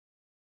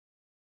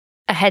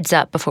heads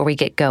up before we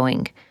get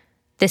going.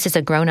 This is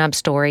a grown-up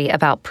story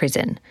about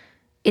prison.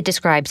 It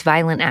describes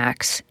violent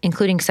acts,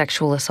 including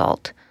sexual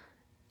assault.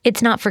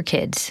 It's not for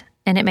kids,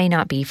 and it may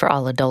not be for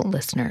all adult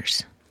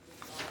listeners.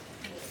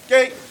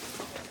 Okay.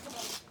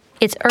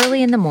 It's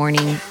early in the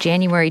morning,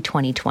 January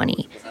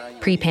 2020,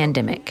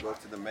 pre-pandemic.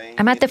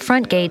 I'm at the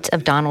front gates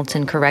of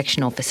Donaldson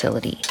Correctional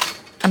Facility,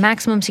 a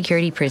maximum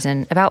security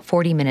prison about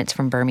 40 minutes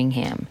from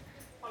Birmingham.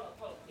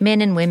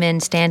 Men and women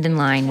stand in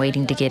line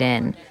waiting to get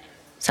in.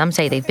 Some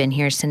say they've been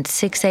here since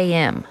 6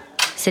 a.m.,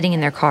 sitting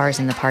in their cars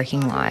in the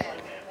parking lot.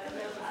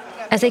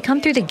 As they come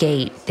through the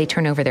gate, they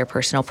turn over their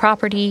personal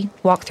property,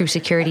 walk through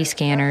security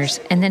scanners,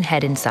 and then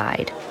head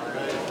inside.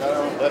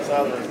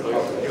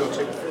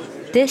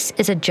 This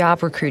is a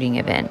job recruiting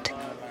event.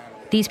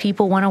 These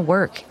people want to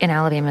work in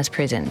Alabama's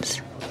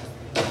prisons.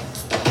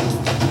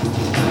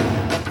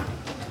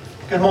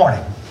 Good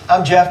morning.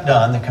 I'm Jeff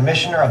Dunn, the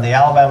Commissioner of the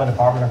Alabama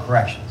Department of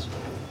Corrections,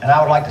 and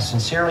I would like to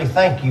sincerely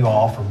thank you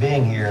all for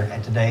being here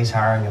at today's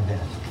hiring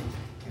event.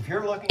 If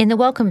you're looking... In the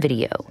welcome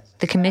video,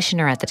 the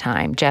commissioner at the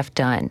time, Jeff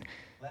Dunn,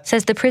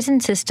 says the prison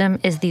system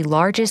is the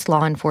largest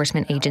law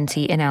enforcement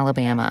agency in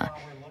Alabama,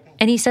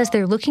 and he says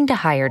they're looking to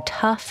hire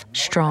tough,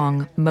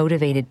 strong,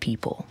 motivated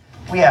people.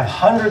 We have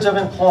hundreds of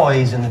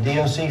employees in the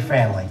DOC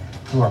family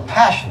who are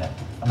passionate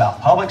about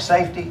public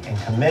safety and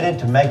committed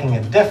to making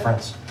a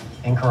difference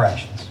in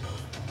corrections.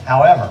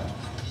 However,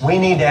 we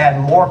need to add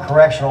more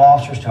correctional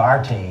officers to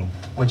our team,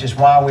 which is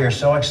why we are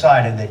so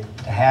excited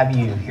to have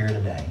you here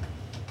today.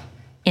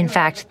 In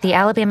fact, the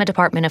Alabama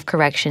Department of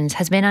Corrections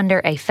has been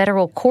under a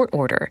federal court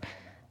order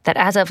that,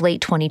 as of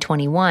late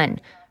 2021,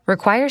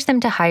 requires them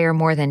to hire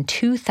more than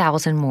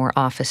 2,000 more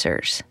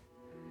officers.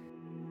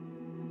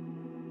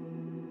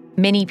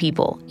 Many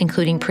people,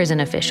 including prison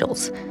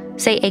officials,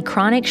 say a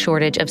chronic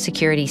shortage of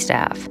security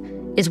staff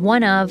is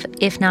one of,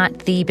 if not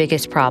the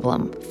biggest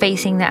problem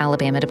facing the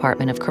Alabama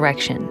Department of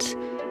Corrections.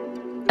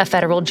 A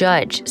federal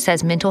judge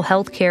says mental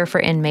health care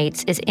for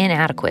inmates is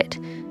inadequate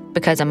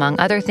because, among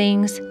other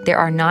things, there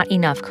are not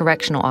enough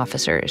correctional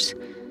officers.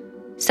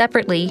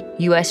 Separately,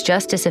 U.S.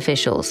 justice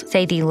officials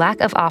say the lack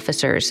of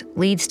officers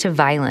leads to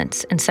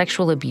violence and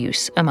sexual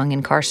abuse among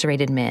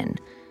incarcerated men.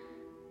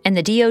 And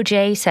the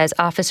DOJ says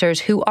officers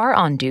who are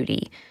on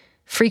duty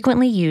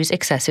frequently use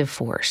excessive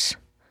force.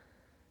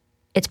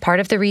 It's part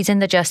of the reason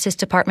the Justice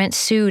Department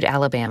sued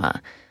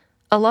Alabama,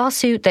 a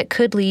lawsuit that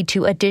could lead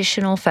to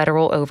additional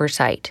federal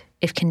oversight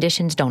if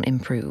conditions don't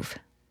improve.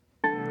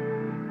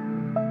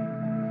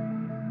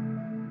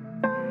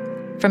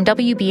 From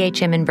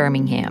WBHM in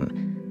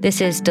Birmingham,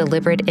 this is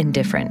Deliberate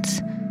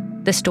Indifference,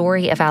 the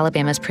story of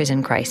Alabama's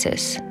prison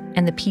crisis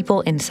and the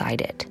people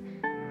inside it.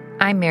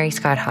 I'm Mary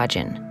Scott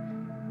Hodgen.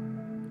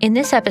 In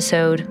this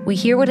episode, we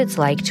hear what it's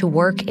like to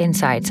work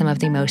inside some of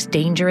the most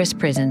dangerous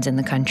prisons in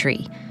the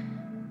country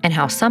and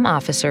how some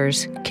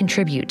officers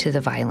contribute to the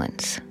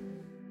violence.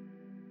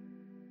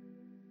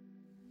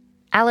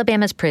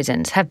 Alabama's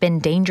prisons have been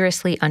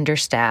dangerously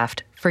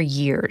understaffed for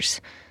years.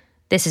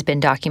 This has been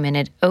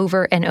documented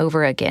over and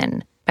over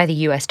again by the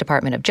U.S.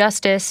 Department of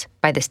Justice,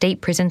 by the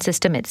state prison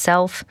system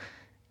itself,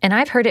 and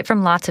I've heard it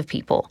from lots of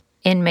people,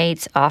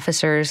 inmates,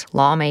 officers,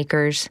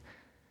 lawmakers.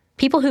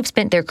 People who've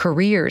spent their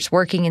careers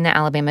working in the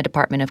Alabama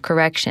Department of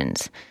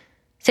Corrections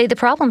say the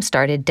problem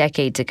started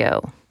decades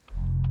ago.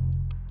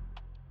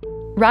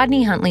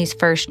 Rodney Huntley's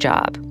first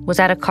job was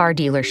at a car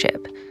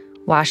dealership,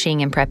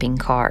 washing and prepping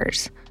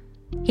cars.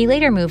 He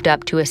later moved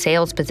up to a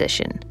sales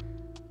position.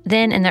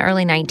 Then, in the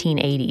early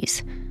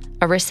 1980s,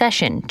 a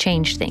recession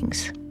changed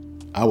things.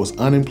 I was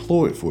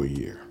unemployed for a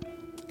year,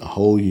 the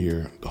whole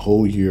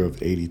year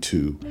of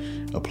 82,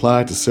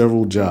 applied to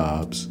several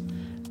jobs,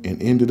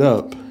 and ended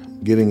up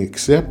getting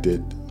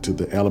accepted to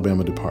the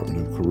Alabama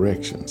Department of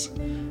Corrections,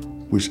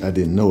 which I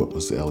didn't know it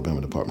was the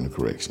Alabama Department of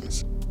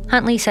Corrections.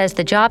 Huntley says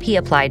the job he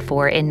applied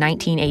for in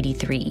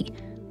 1983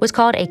 was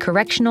called a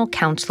correctional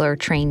counselor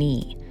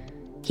trainee.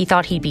 He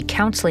thought he'd be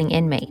counseling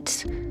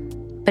inmates,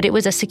 but it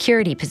was a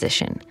security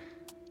position.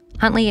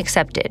 Huntley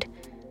accepted.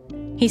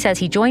 He says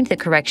he joined the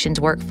corrections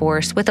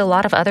workforce with a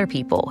lot of other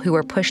people who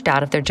were pushed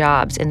out of their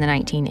jobs in the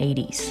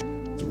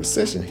 1980s. The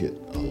recession hit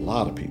a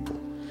lot of people.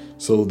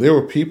 So there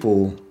were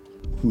people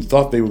who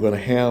thought they were going to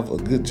have a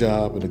good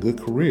job and a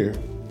good career.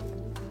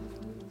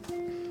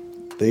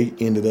 They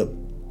ended up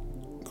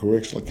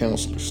correctional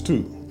counselors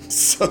too.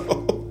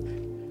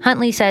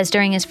 Huntley says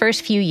during his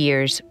first few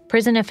years,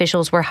 prison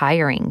officials were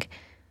hiring.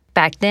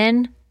 Back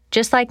then,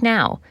 just like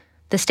now,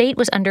 the state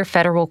was under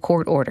federal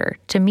court order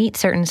to meet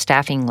certain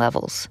staffing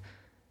levels.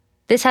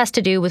 This has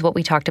to do with what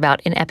we talked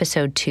about in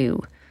episode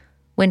 2,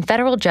 when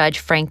federal judge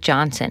Frank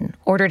Johnson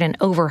ordered an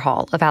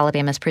overhaul of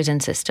Alabama's prison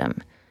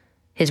system.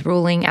 His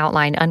ruling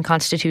outlined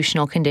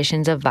unconstitutional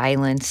conditions of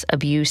violence,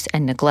 abuse,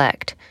 and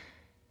neglect.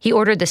 He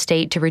ordered the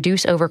state to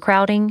reduce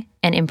overcrowding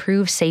and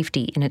improve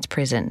safety in its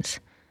prisons.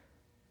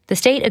 The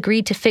state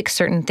agreed to fix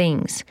certain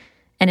things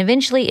and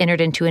eventually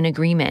entered into an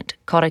agreement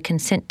called a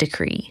consent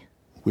decree.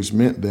 Which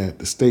meant that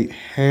the state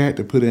had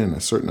to put in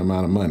a certain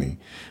amount of money.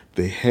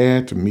 They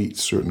had to meet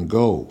certain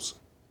goals.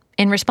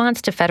 In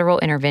response to federal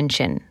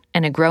intervention,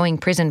 and a growing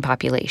prison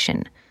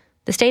population,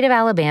 the state of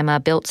Alabama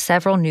built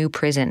several new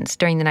prisons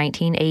during the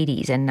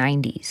 1980s and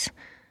 90s.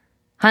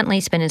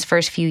 Huntley spent his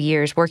first few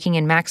years working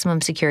in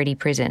maximum security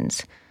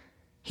prisons.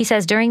 He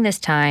says during this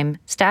time,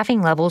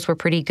 staffing levels were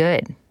pretty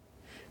good.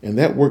 And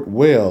that worked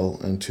well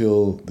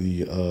until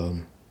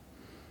the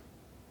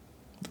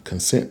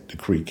consent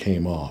decree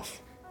came off.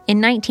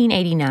 In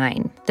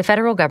 1989, the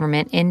federal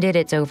government ended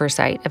its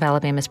oversight of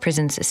Alabama's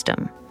prison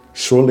system.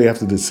 Shortly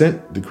after the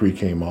consent decree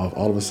came off,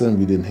 all of a sudden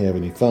we didn't have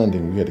any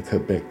funding. We had to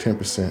cut back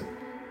 10%.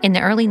 In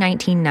the early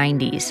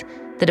 1990s,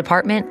 the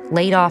department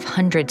laid off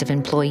hundreds of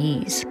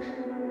employees.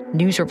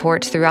 News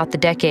reports throughout the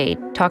decade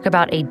talk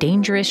about a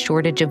dangerous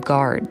shortage of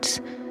guards.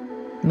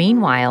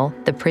 Meanwhile,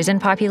 the prison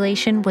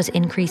population was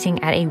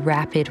increasing at a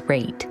rapid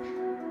rate.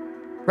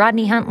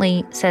 Rodney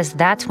Huntley says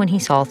that's when he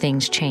saw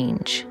things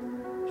change.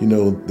 You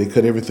know, they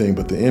cut everything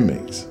but the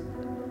inmates.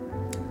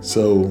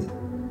 So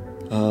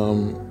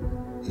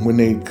when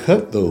they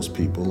cut those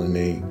people and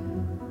they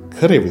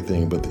cut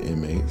everything but the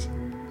inmates,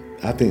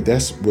 I think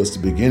that was the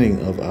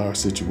beginning of our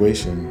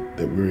situation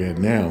that we're at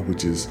now,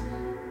 which is,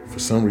 for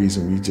some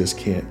reason, we just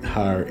can't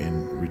hire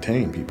and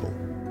retain people.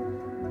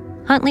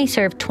 Huntley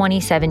served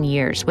 27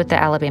 years with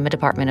the Alabama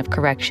Department of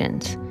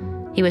Corrections.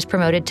 He was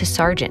promoted to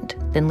sergeant,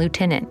 then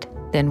lieutenant,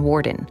 then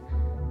warden.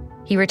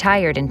 He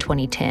retired in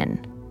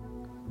 2010.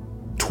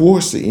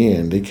 Towards the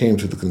end, they came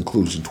to the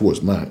conclusion,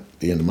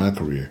 the end of my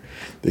career,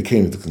 they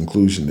came to the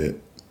conclusion that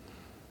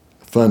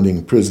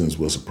funding prisons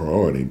was a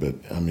priority, but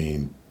I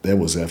mean, that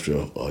was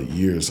after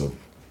years of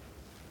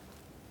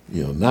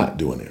not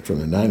doing it. From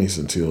the 90s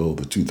until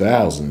the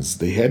 2000s,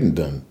 they hadn't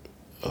done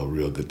a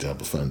real good job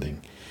of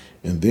funding.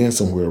 And then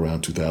somewhere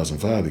around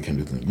 2005, they came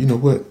to think, you know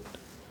what?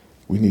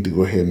 We need to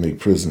go ahead and make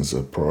prisons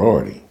a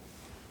priority.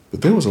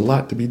 But there was a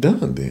lot to be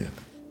done then.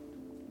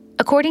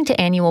 According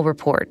to annual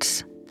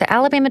reports, the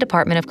Alabama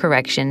Department of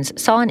Corrections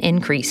saw an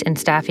increase in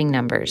staffing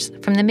numbers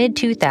from the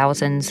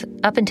mid-2000s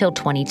up until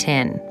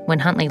 2010, when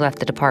Huntley left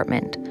the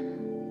department.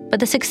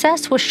 But the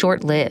success was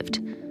short-lived.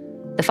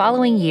 The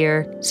following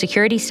year,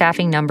 security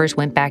staffing numbers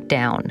went back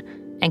down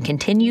and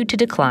continued to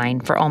decline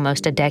for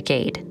almost a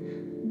decade.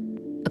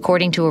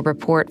 According to a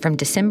report from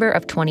December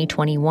of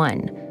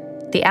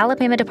 2021, the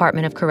Alabama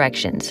Department of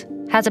Corrections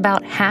has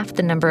about half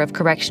the number of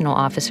correctional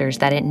officers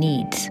that it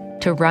needs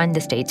to run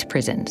the state's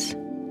prisons.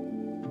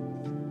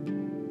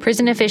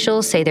 Prison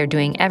officials say they're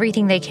doing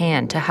everything they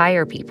can to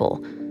hire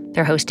people.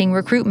 They're hosting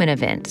recruitment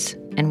events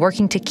and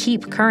working to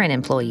keep current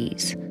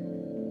employees.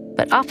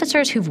 But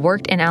officers who've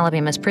worked in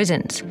Alabama's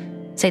prisons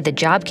say the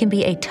job can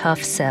be a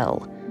tough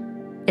sell.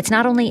 It's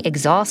not only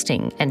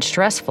exhausting and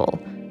stressful,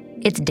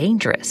 it's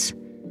dangerous.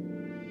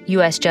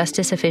 U.S.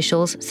 justice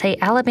officials say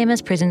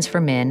Alabama's prisons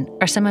for men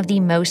are some of the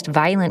most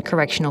violent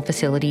correctional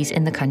facilities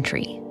in the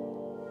country.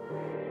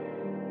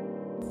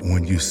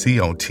 When you see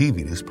on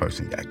TV, this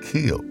person got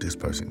killed, this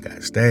person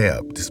got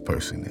stabbed, this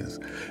person is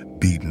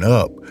beaten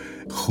up,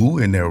 who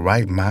in their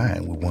right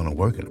mind would want to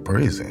work in a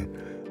prison?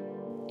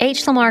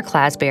 H. Lamar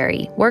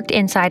Clasberry worked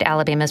inside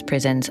Alabama's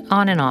prisons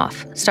on and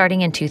off,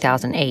 starting in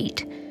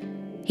 2008.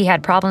 He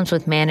had problems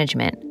with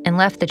management and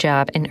left the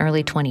job in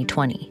early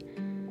 2020.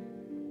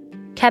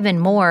 Kevin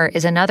Moore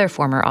is another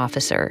former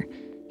officer.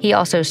 He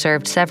also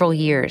served several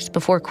years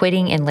before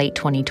quitting in late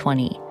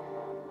 2020.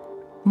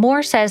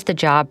 Moore says the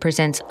job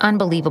presents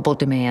unbelievable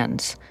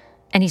demands,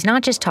 and he's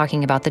not just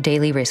talking about the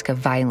daily risk of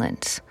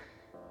violence.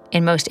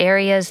 In most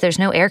areas, there's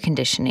no air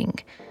conditioning.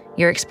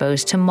 You're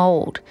exposed to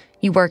mold.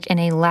 You work in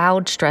a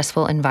loud,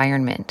 stressful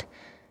environment.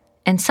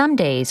 And some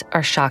days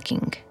are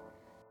shocking.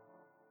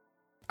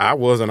 I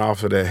was an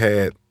officer that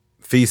had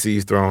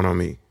feces thrown on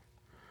me.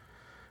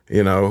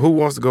 You know, who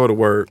wants to go to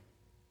work?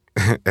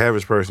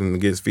 Average person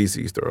gets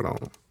feces thrown on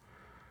them.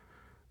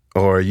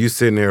 Or you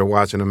sitting there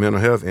watching a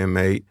mental health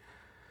inmate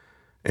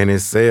in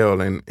his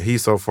cell and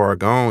he's so far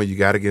gone, you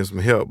got to give him some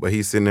help. But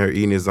he's sitting there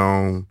eating his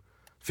own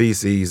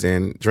feces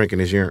and drinking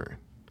his urine.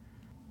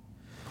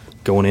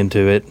 Going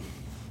into it,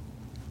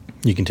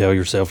 you can tell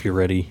yourself you're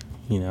ready.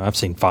 You know, I've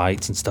seen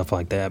fights and stuff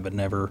like that, but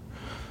never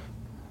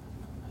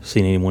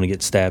seen anyone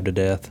get stabbed to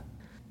death.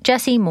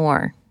 Jesse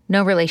Moore,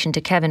 no relation to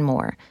Kevin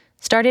Moore,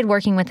 started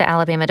working with the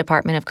Alabama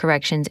Department of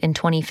Corrections in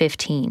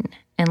 2015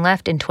 and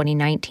left in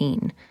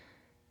 2019.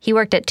 He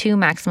worked at 2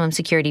 maximum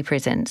security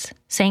prisons,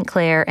 St.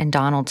 Clair and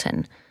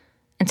Donaldson,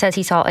 and says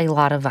he saw a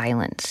lot of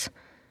violence.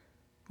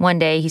 One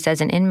day, he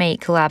says an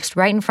inmate collapsed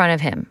right in front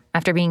of him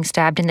after being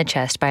stabbed in the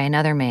chest by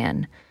another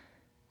man.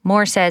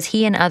 Moore says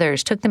he and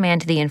others took the man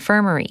to the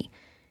infirmary.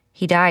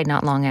 He died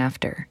not long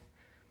after.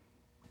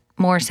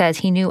 Moore says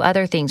he knew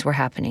other things were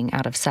happening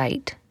out of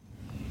sight.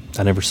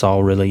 I never saw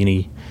really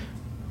any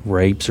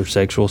rapes or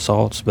sexual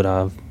assaults,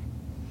 but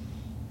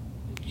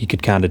you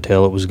could kind of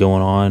tell it was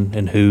going on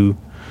and who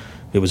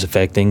it was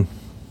affecting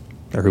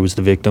or who was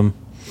the victim.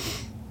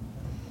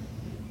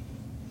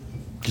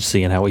 Just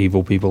seeing how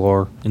evil people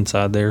are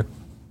inside there.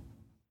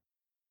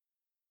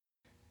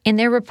 In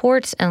their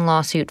reports and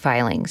lawsuit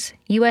filings,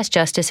 U.S.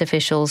 justice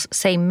officials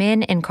say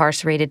men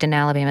incarcerated in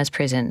Alabama's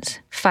prisons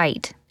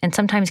fight and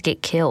sometimes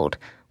get killed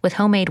with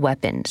homemade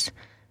weapons.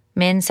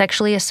 Men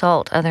sexually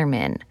assault other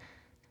men.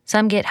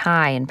 Some get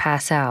high and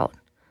pass out.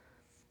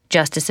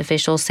 Justice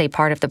officials say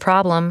part of the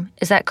problem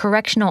is that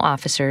correctional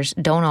officers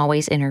don't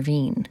always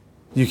intervene.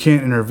 You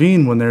can't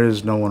intervene when there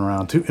is no one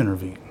around to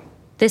intervene.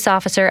 This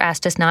officer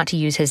asked us not to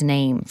use his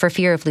name for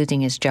fear of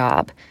losing his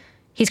job.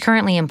 He's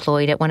currently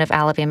employed at one of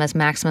Alabama's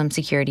maximum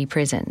security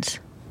prisons.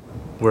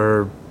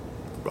 We're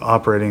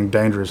operating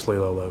dangerously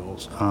low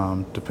levels.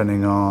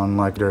 Depending on,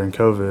 like during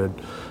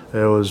COVID,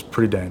 it was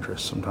pretty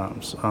dangerous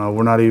sometimes. We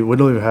don't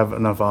even have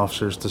enough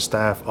officers to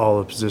staff all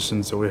the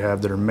positions that we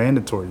have that are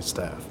mandatory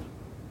staff.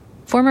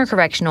 Former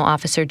correctional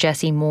officer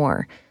Jesse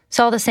Moore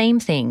saw the same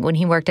thing when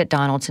he worked at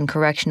Donaldson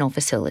Correctional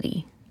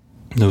Facility.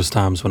 There was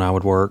times when I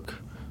would work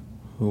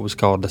what was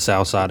called the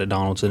South Side at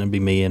Donaldson. It'd be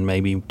me and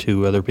maybe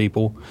 2 other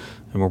people,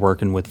 and we're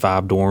working with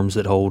 5 dorms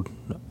that hold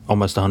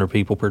almost 100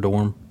 people per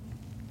dorm.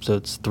 So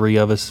it's 3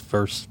 of us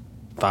versus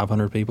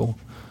 500 people.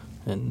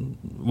 And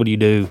what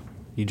do?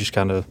 You just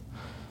kind of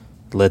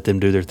let them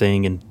do their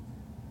thing, and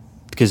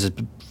because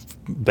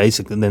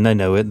basically then they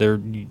know it,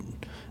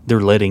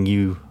 they're letting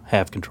you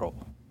have control.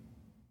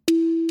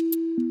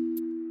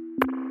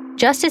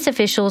 Justice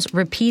officials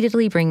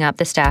repeatedly bring up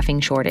the staffing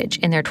shortage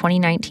in their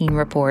 2019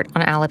 report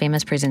on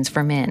Alabama's prisons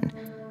for men.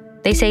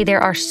 They say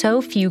there are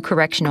so few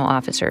correctional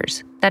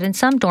officers that in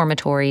some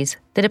dormitories,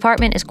 the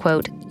department is,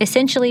 quote,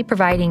 essentially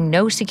providing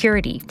no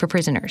security for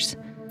prisoners.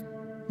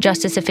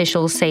 Justice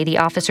officials say the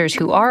officers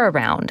who are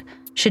around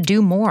should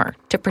do more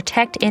to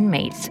protect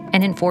inmates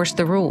and enforce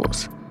the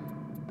rules.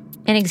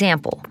 An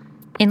example,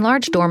 in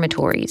large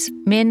dormitories,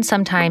 men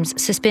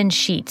sometimes suspend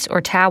sheets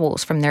or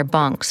towels from their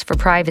bunks for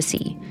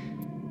privacy.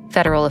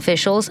 Federal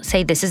officials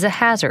say this is a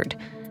hazard.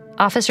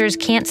 Officers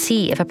can't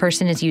see if a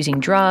person is using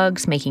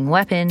drugs, making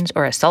weapons,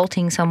 or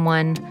assaulting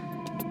someone.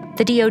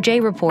 The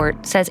DOJ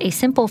report says a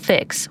simple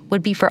fix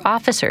would be for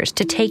officers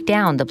to take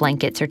down the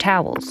blankets or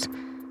towels.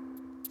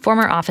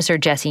 Former officer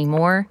Jesse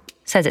Moore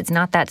says it's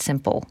not that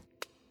simple.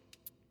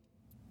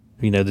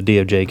 The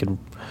DOJ could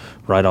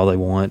write all they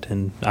want,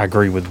 and I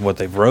agree with what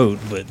they've wrote,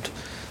 but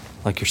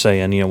like you're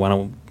saying, why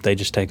don't they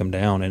just take them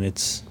down? And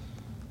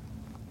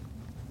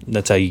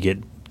that's how you get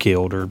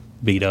killed or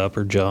beat up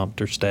or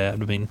jumped or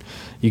stabbed. I mean,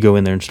 you go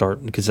in there and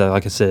start, because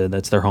like I said,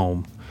 that's their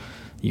home.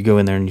 You go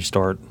in there and you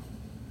start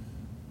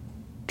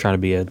trying to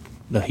be a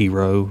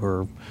hero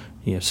or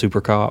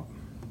super cop.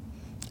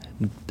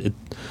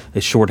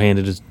 It's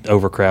shorthanded, it's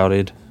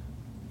overcrowded.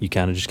 You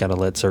kind of just got to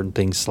let certain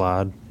things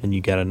slide, and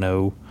you got to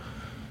know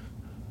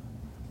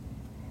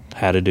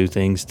how to do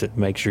things to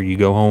make sure you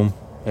go home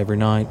every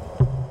night.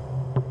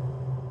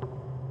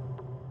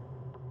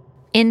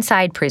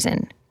 Inside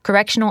prison,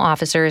 correctional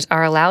officers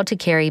are allowed to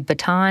carry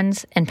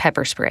batons and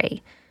pepper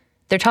spray.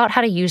 They're taught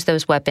how to use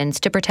those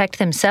weapons to protect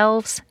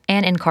themselves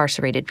and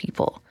incarcerated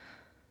people.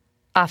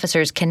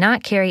 Officers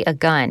cannot carry a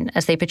gun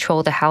as they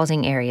patrol the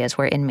housing areas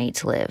where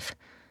inmates live.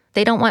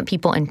 They don't want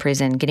people in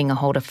prison getting a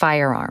hold of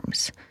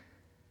firearms.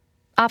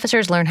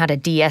 Officers learn how to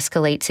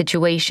de-escalate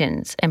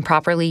situations and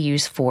properly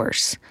use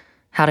force,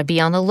 how to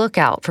be on the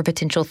lookout for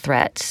potential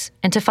threats,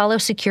 and to follow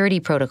security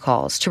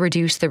protocols to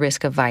reduce the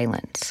risk of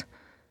violence.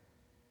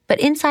 But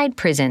inside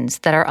prisons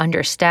that are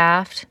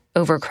understaffed,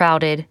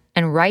 overcrowded,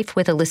 and rife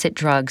with illicit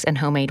drugs and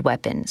homemade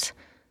weapons,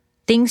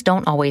 things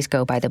don't always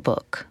go by the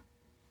book.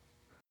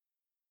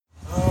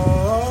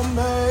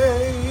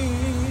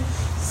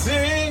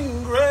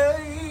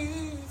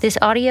 This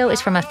audio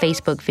is from a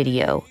Facebook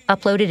video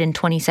uploaded in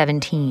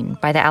 2017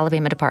 by the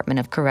Alabama Department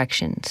of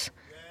Corrections.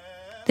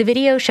 The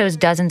video shows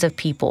dozens of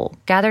people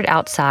gathered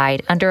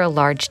outside under a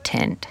large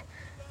tent.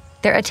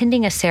 They're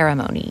attending a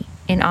ceremony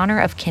in honor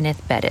of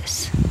Kenneth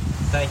Bettis.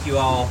 Thank you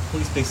all.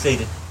 Please be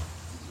seated.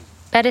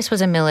 Bettis was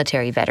a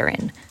military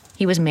veteran.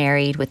 He was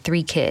married with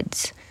 3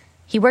 kids.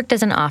 He worked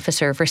as an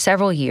officer for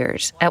several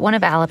years at one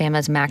of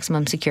Alabama's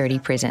maximum security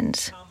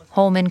prisons,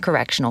 Holman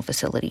Correctional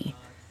Facility.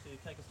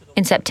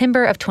 In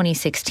September of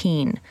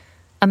 2016,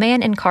 a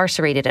man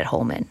incarcerated at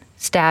Holman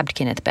stabbed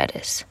Kenneth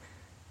Bettis.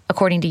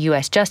 According to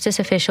U.S. justice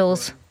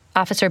officials,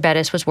 Officer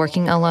Bettis was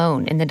working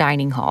alone in the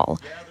dining hall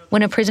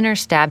when a prisoner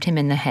stabbed him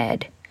in the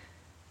head.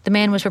 The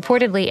man was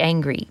reportedly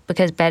angry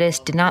because Bettis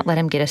did not let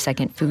him get a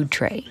second food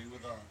tray.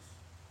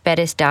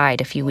 Bettis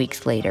died a few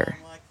weeks later.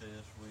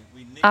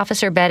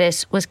 Officer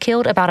Bettis was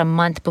killed about a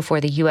month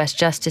before the U.S.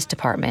 Justice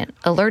Department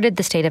alerted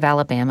the state of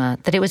Alabama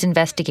that it was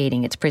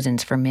investigating its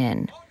prisons for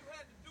men.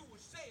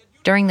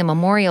 During the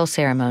memorial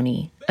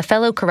ceremony, a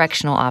fellow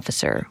correctional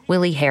officer,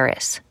 Willie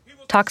Harris,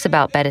 talks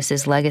about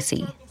Bettis's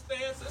legacy.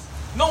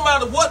 No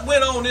matter what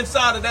went on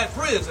inside of that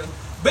prison,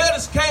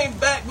 Bettis came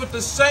back with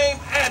the same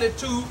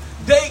attitude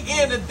day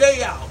in and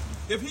day out.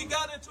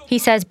 He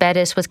says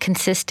Bettis was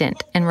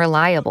consistent and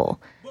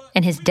reliable,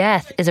 and his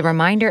death is a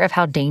reminder of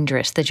how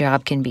dangerous the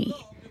job can be.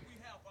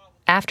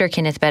 After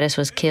Kenneth Bettis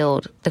was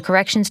killed, the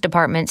Corrections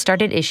Department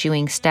started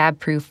issuing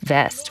stab-proof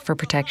vests for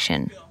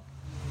protection.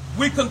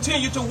 We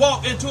continue to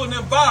walk into an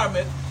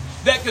environment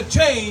that could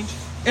change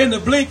in the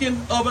blinking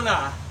of an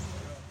eye.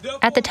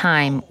 At the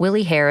time,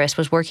 Willie Harris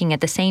was working at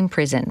the same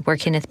prison where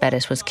Kenneth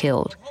Bettis was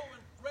killed.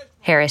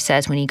 Harris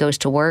says when he goes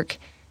to work,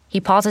 He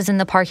pauses in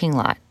the parking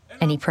lot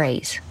and he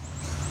prays.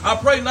 I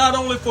pray not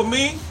only for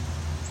me,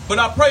 but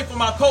I pray for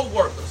my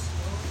co-workers.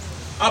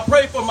 I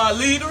pray for my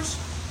leaders.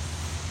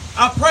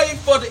 I pray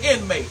for the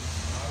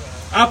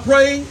inmates. I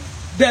pray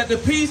that the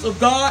peace of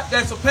God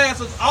that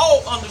surpasses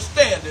all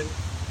understanding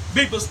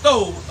be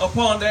bestowed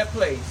upon that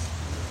place.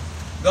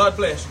 God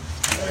bless you.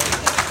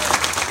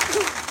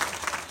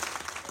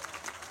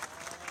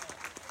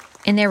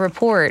 In their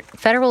report,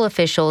 federal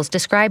officials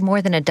describe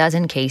more than a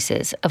dozen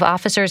cases of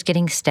officers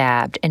getting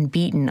stabbed and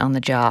beaten on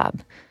the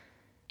job.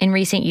 In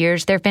recent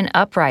years, there have been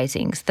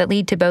uprisings that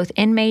lead to both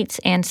inmates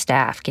and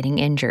staff getting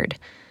injured.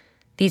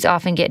 These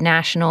often get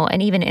national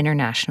and even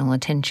international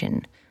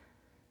attention.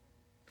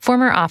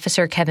 Former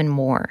officer Kevin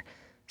Moore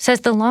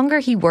says the longer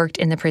he worked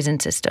in the prison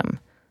system,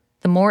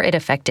 the more it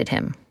affected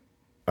him.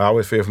 I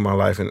always feared for my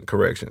life in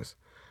corrections.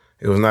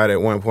 It was not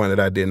at one point that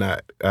I did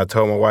not. I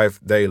told my wife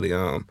daily,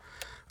 I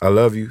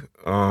love you.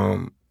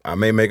 I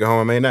may make it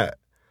home, I may not.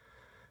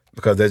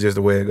 Because that's just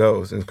the way it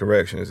goes in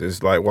corrections.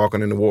 It's like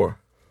walking into war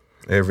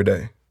every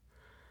day.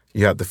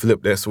 You have to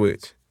flip that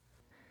switch.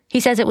 He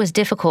says it was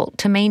difficult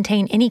to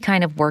maintain any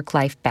kind of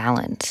work-life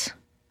balance.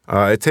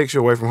 It takes you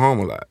away from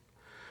home a lot.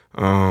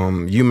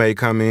 You may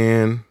come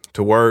in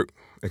to work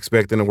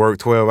expecting to work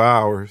 12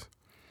 hours,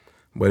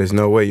 but there's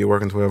no way you're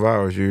working 12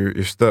 hours.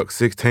 You're stuck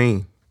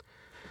 16.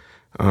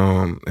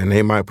 And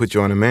they might put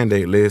you on a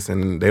mandate list,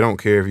 and they don't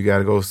care if you got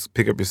to go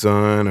pick up your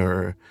son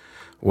or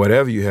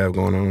whatever you have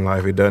going on in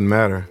life. It doesn't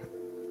matter.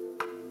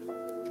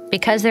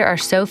 Because there are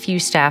so few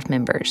staff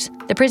members,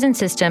 the prison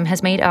system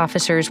has made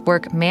officers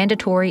work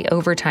mandatory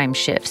overtime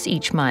shifts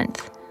each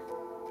month.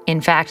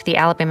 In fact, the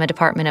Alabama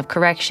Department of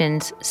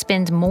Corrections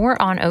spends more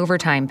on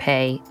overtime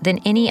pay than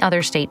any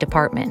other state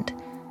department.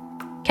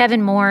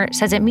 Kevin Moore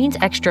says it means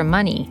extra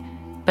money,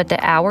 but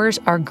the hours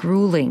are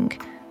grueling,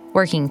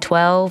 working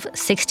 12,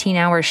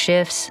 16-hour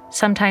shifts,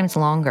 sometimes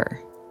longer.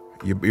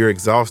 You're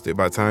exhausted.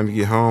 By the time you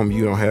get home,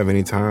 you don't have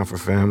any time for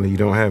family. You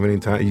don't have any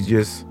time. You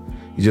just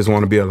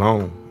want to be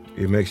alone.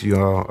 It makes you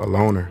a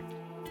loner.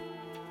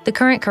 The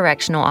current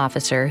correctional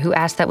officer, who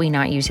asked that we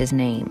not use his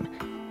name,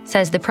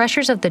 says the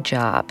pressures of the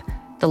job,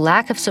 the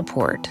lack of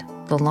support,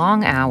 the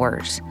long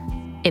hours,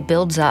 it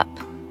builds up,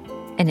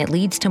 and it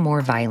leads to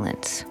more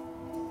violence.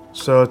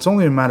 So it's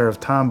only a matter of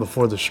time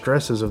before the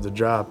stresses of the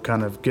job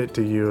kind of get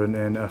to you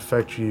and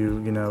affect you,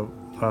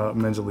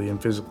 mentally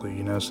and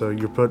physically, So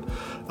you're put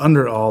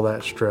under all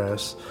that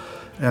stress.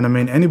 And I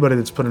mean, anybody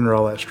that's put under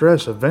all that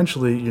stress,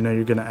 eventually,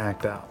 you're going to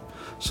act out.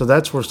 So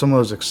that's where some of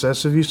those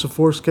excessive use of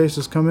force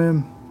cases come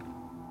in.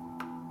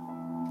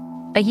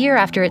 A year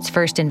after its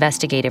first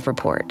investigative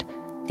report,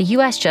 the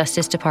U.S.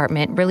 Justice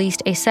Department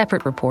released a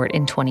separate report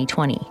in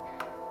 2020.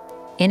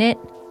 In it,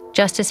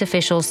 justice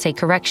officials say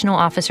correctional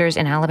officers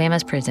in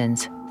Alabama's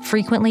prisons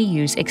frequently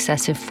use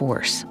excessive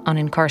force on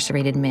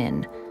incarcerated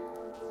men.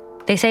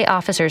 They say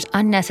officers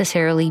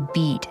unnecessarily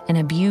beat and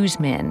abuse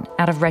men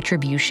out of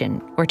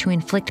retribution or to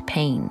inflict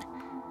pain.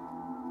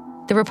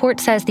 The report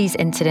says these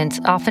incidents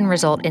often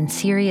result in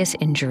serious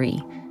injury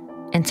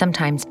and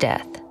sometimes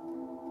death.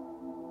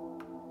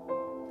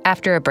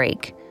 After a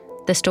break,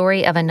 the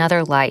story of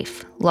another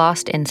life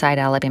lost inside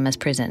Alabama's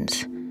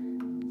prisons,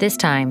 this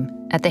time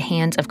at the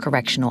hands of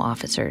correctional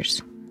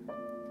officers.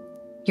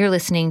 You're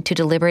listening to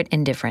Deliberate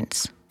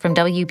Indifference from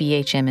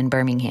WBHM in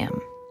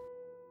Birmingham.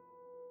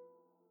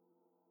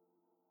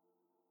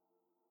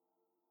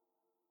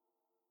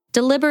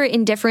 Deliberate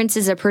Indifference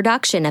is a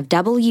production of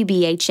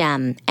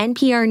WBHM,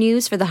 NPR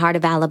News for the Heart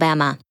of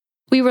Alabama.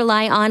 We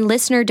rely on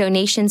listener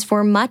donations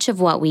for much of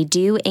what we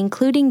do,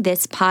 including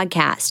this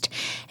podcast.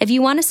 If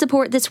you want to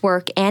support this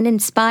work and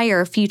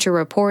inspire future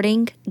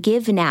reporting,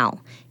 give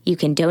now. You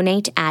can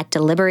donate at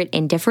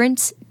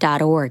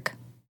deliberateindifference.org.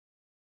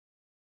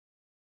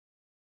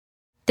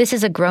 This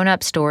is a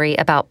grown-up story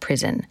about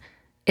prison.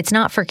 It's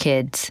not for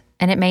kids,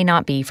 and it may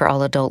not be for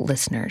all adult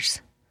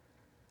listeners.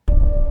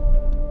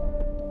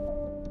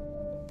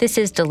 This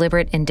is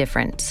Deliberate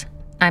Indifference.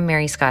 I'm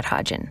Mary Scott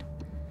Hodgen.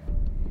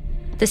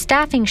 The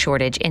staffing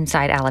shortage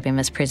inside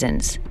Alabama's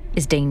prisons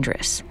is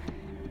dangerous.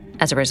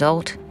 As a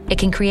result, it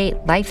can create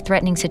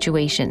life-threatening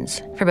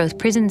situations for both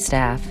prison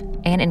staff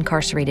and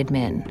incarcerated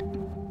men.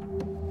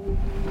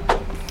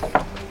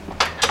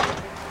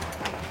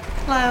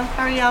 Hello,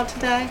 how are y'all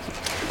today?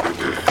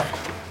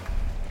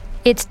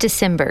 It's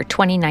December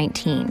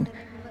 2019,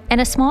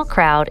 and a small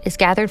crowd is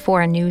gathered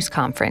for a news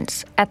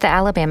conference at the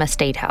Alabama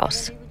State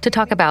House to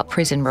talk about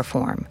prison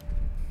reform.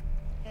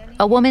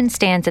 A woman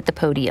stands at the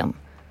podium.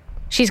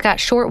 She's got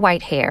short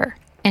white hair,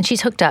 and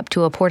she's hooked up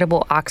to a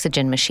portable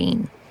oxygen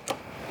machine.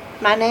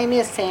 My name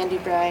is Sandy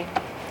Bray,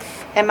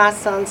 and my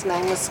son's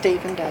name was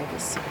Stephen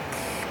Davis.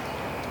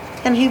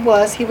 And he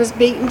was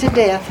beaten to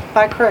death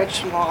by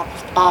correctional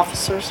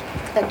officers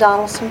at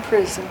Donaldson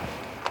Prison.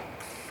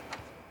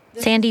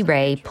 Sandy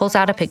Ray pulls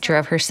out a picture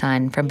of her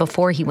son from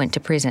before he went to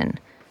prison.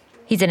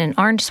 He's in an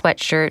orange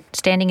sweatshirt,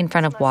 standing in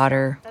front of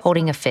water,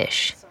 holding a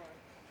fish.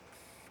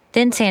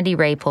 Then Sandy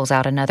Ray pulls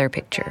out another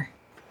picture.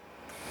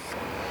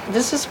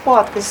 This is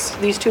what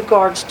these two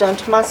guards done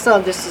to my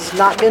son. This has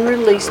not been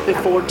released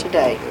before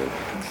today.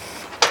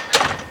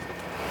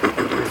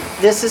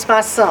 This is my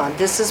son.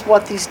 This is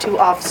what these two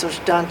officers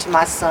done to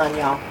my son,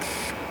 y'all.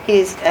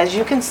 As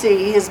you can see,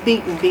 he is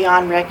beaten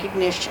beyond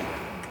recognition.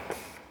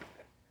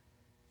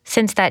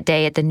 Since that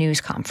day at the news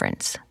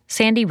conference,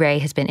 Sandy Ray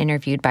has been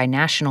interviewed by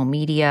national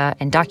media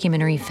and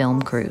documentary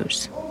film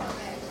crews.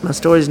 My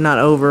story's not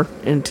over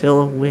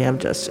until we have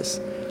justice.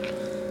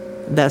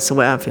 That's the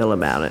way I feel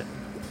about it.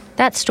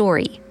 That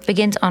story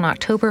begins on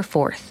October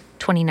 4th,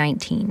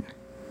 2019.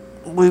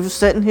 We were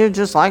sitting here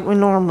just like we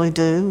normally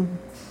do,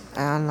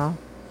 and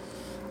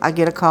I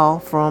get a call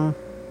from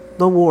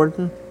the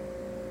warden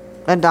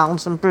at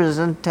Donaldson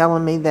Prison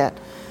telling me that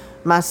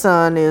my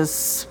son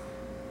is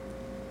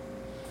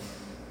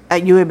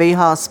at UAB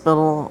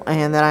Hospital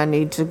and that I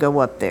need to go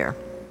up there.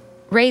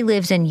 Ray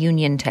lives in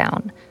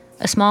Uniontown,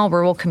 a small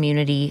rural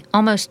community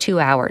almost 2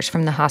 hours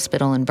from the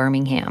hospital in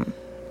Birmingham.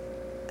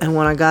 And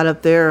when I got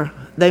up there,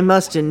 they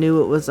must have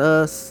knew it was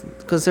us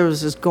because there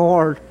was this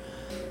guard.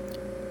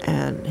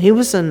 And he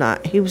was a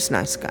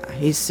nice guy.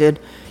 He said,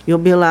 "You'll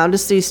be allowed to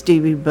see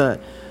Stevie, but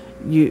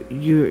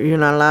you're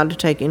not allowed to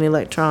take any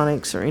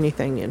electronics or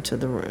anything into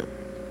the room."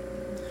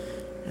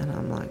 And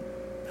I'm like,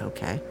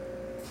 okay.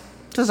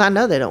 Because I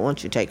know they don't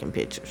want you taking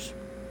pictures.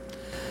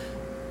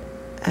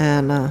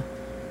 And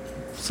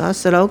so I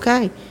said,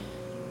 okay.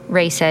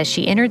 Ray says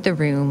she entered the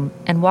room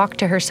and walked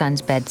to her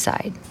son's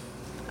bedside.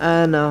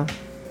 And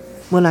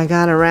when I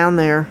got around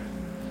there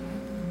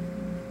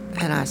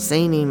and I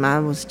seen him, I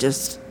was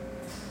just,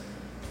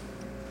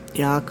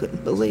 I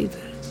couldn't believe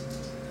it.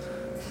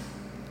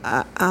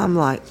 I'm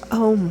like,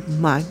 oh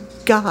my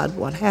God,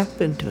 what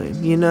happened to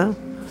him,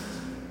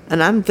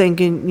 And I'm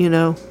thinking,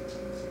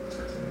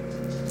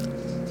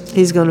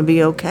 he's going to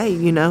be okay,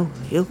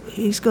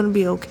 he's going to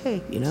be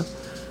okay,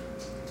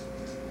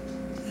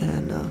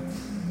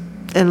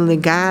 And the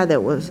guy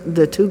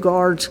the two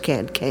guards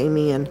came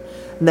in,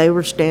 and they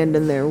were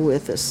standing there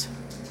with us.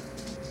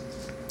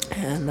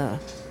 And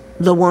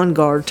the one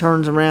guard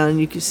turns around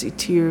and you could see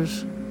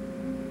tears.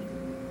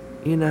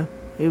 He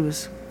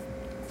was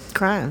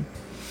crying.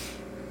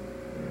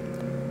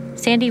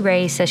 Sandy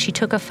Ray says she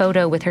took a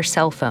photo with her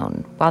cell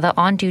phone while the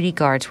on-duty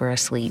guards were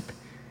asleep.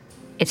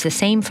 It's the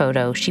same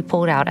photo she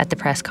pulled out at the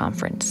press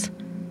conference.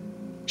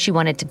 She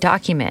wanted to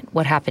document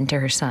what happened to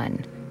her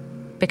son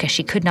because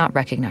she could not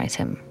recognize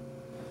him.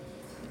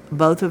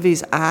 Both of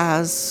his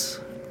eyes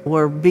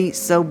were beat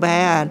so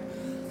bad,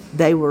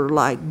 they were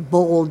like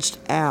bulged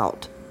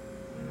out.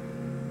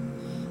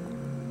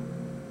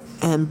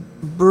 And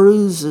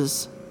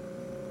bruises.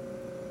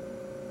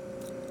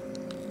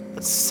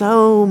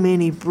 So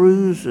many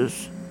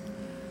bruises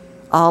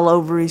all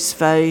over his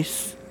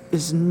face,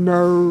 his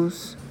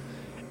nose.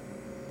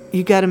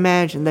 You got to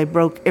imagine they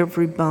broke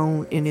every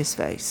bone in his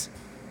face.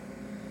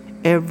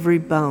 Every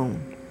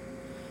bone.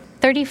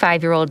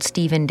 35-year-old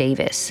Stephen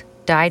Davis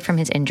died from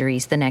his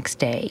injuries the next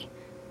day.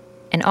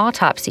 An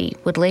autopsy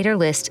would later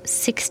list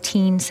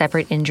 16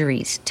 separate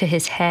injuries to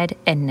his head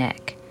and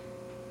neck.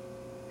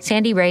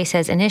 Sandy Ray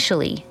says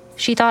initially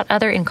she thought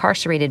other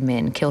incarcerated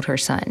men killed her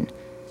son.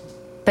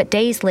 But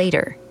days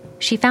later,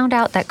 she found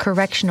out that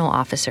correctional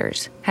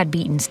officers had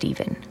beaten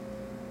Stephen.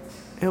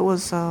 It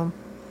was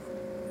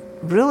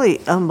really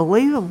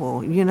unbelievable.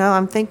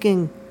 I'm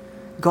thinking,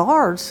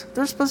 guards,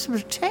 they're supposed to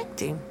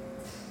protect him.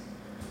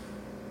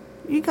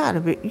 You gotta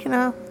be,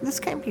 this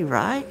can't be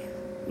right,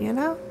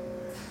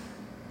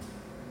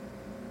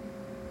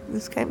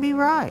 This can't be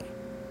right.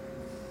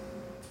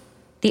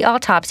 The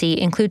autopsy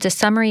includes a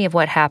summary of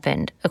what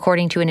happened,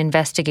 according to an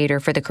investigator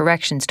for the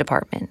Corrections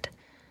Department.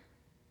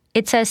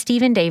 It says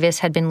Stephen Davis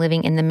had been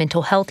living in the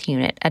mental health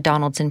unit at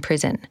Donaldson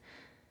Prison.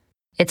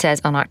 It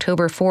says on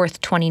October 4th,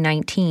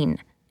 2019,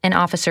 an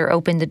officer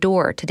opened the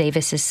door to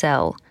Davis's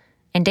cell,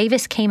 and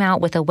Davis came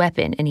out with a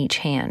weapon in each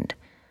hand.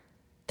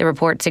 The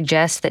report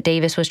suggests that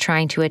Davis was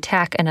trying to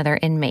attack another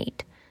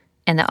inmate,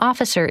 and the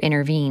officer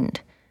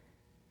intervened.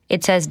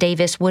 It says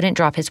Davis wouldn't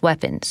drop his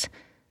weapons,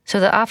 so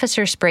the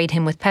officer sprayed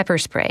him with pepper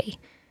spray.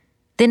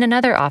 Then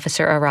another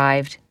officer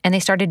arrived, and they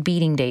started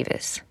beating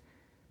Davis.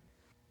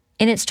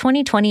 In its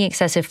 2020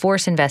 excessive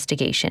force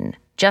investigation,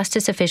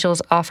 justice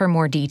officials offer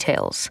more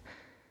details.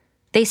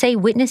 They say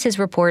witnesses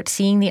report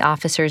seeing the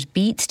officers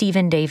beat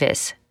Stephen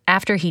Davis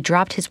after he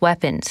dropped his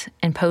weapons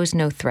and posed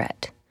no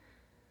threat.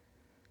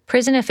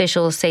 Prison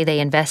officials say they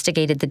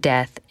investigated the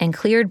death and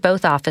cleared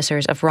both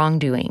officers of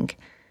wrongdoing.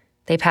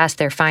 They passed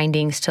their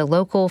findings to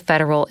local,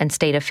 federal, and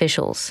state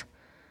officials.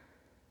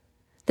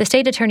 The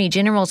state attorney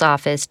general's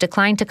office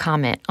declined to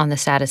comment on the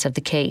status of the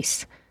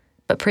case,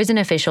 but prison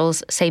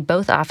officials say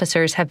both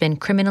officers have been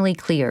criminally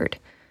cleared.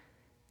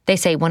 They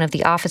say one of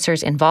the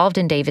officers involved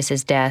in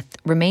Davis's death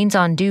remains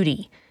on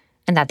duty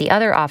and that the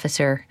other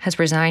officer has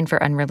resigned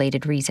for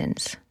unrelated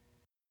reasons.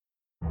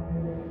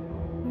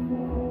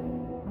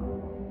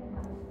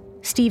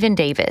 Stephen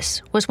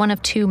Davis was one of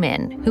two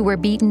men who were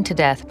beaten to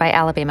death by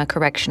Alabama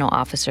correctional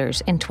officers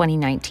in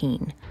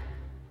 2019.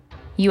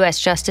 U.S.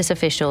 justice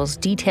officials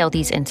detail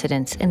these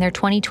incidents in their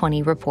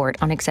 2020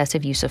 report on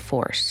excessive use of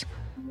force.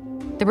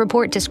 The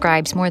report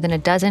describes more than a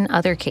dozen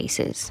other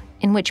cases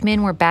in which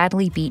men were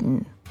badly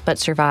beaten but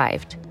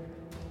survived.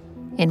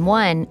 In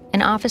one,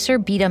 an officer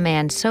beat a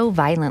man so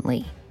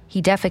violently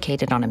he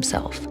defecated on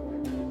himself.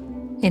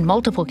 In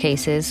multiple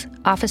cases,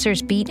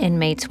 officers beat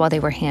inmates while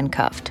they were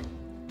handcuffed.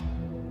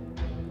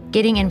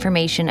 Getting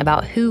information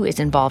about who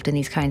is involved in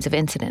these kinds of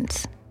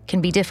incidents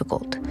can be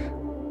difficult.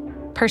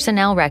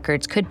 Personnel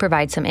records could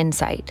provide some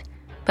insight,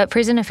 but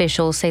prison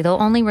officials say they'll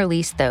only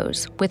release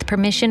those with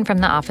permission from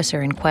the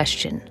officer in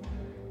question.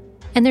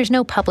 And there's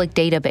no public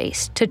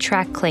database to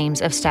track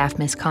claims of staff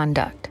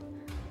misconduct.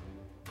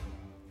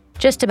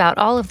 Just about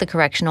all of the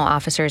correctional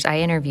officers I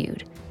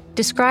interviewed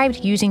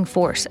described using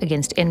force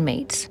against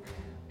inmates,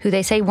 who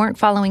they say weren't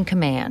following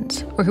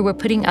commands or who were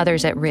putting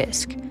others at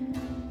risk.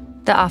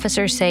 The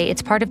officers say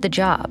it's part of the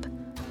job.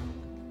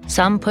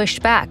 Some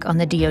pushed back on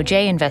the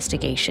DOJ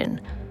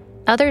investigation.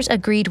 Others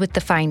agreed with the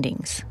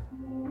findings.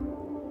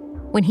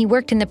 When he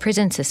worked in the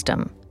prison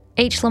system,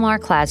 H. Lamar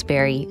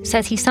Clasberry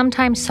says he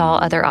sometimes saw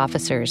other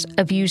officers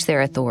abuse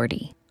their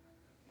authority.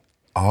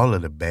 All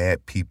of the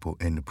bad people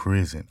in the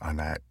prison are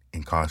not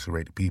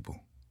incarcerated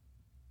people.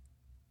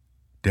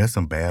 There's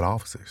some bad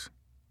officers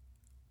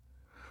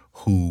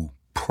who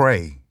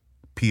prey,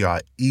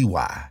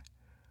 P-R-E-Y,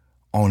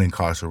 on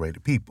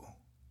incarcerated people.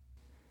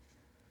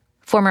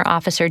 Former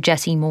officer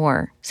Jesse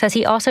Moore says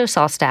he also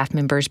saw staff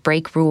members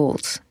break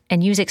rules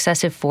and use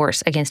excessive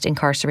force against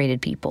incarcerated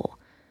people.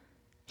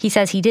 He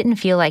says he didn't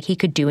feel like he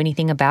could do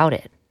anything about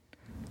it.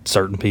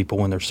 Certain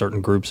people, and there's certain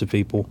groups of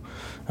people,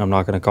 I'm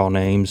not going to call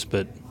names,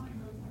 but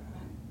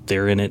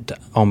they're in it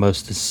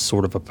almost as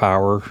sort of a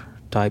power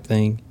type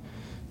thing.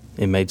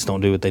 Inmates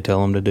don't do what they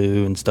tell them to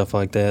do and stuff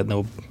like that. And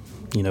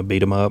they'll, beat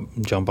them up,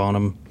 jump on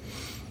them,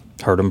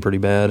 hurt them pretty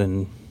bad,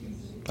 and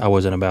I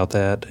wasn't about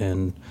that.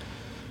 And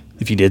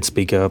if you did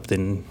speak up,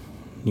 then,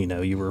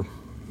 you were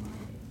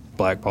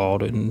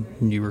blackballed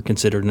and you were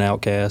considered an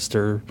outcast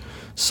or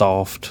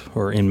soft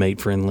or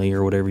inmate friendly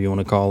or whatever you want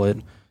to call it.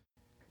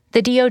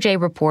 The DOJ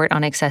report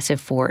on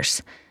excessive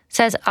force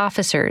says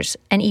officers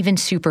and even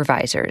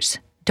supervisors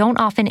don't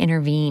often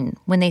intervene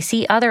when they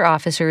see other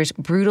officers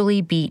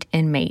brutally beat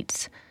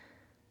inmates.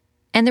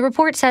 And the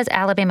report says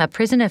Alabama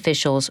prison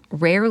officials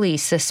rarely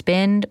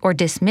suspend or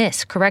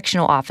dismiss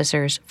correctional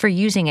officers for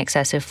using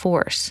excessive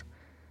force.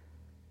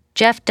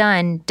 Jeff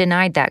Dunn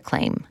denied that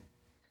claim.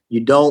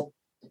 You don't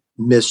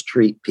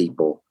mistreat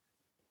people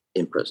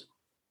in prison.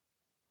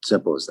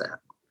 Simple as that.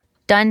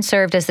 Dunn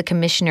served as the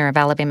commissioner of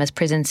Alabama's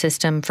prison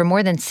system for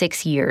more than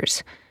 6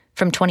 years,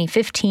 from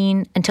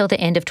 2015 until the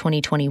end of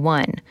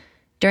 2021,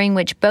 during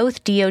which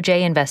both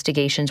DOJ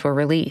investigations were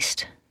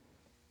released.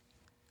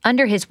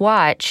 Under his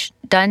watch,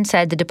 Dunn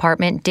said the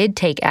department did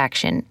take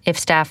action if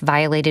staff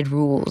violated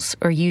rules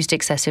or used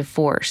excessive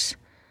force.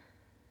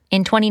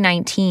 In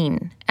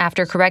 2019,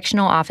 after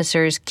correctional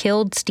officers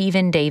killed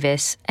Stephen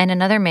Davis and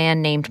another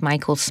man named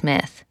Michael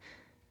Smith,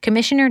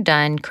 Commissioner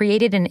Dunn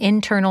created an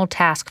internal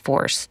task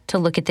force to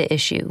look at the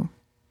issue.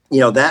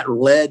 That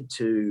led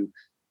to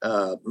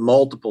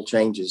multiple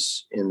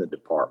changes in the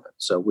department.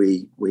 So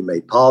we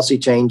made policy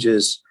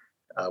changes,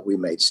 we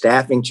made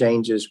staffing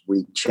changes,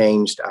 we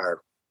changed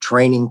our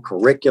training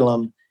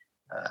curriculum.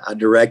 I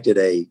directed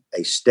a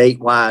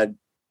statewide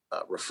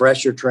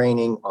refresher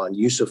training on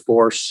use of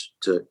force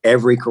to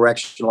every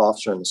correctional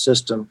officer in the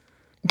system.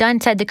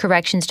 Dunn said the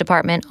Corrections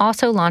Department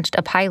also launched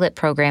a pilot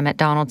program at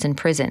Donaldson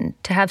Prison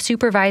to have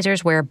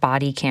supervisors wear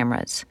body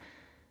cameras.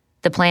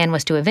 The plan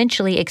was to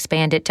eventually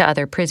expand it to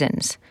other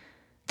prisons.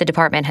 The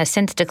department has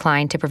since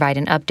declined to provide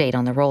an update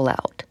on the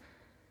rollout.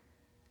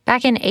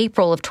 Back in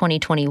April of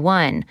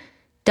 2021,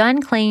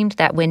 Dunn claimed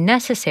that when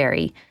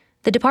necessary,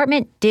 the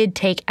department did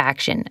take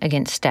action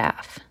against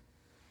staff.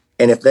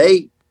 And if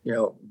they,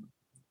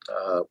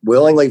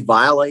 willingly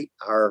violate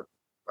our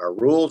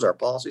rules, our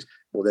policies,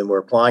 well, then we're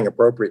applying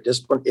appropriate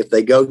discipline. If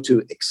they go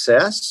to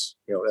excess,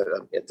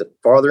 at the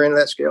farther end of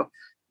that scale,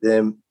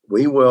 then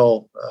we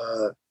will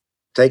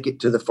take it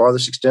to the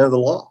farthest extent of the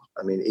law.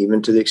 I mean,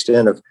 even to the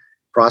extent of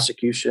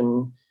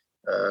prosecution,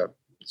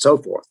 so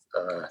forth.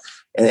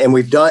 And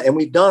we've done all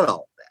of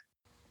that.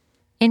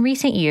 In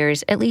recent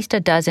years, at least a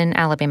dozen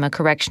Alabama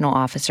correctional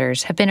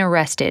officers have been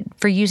arrested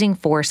for using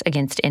force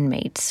against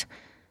inmates,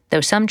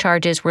 though some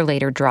charges were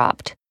later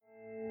dropped.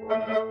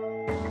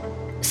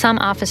 Some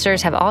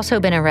officers have also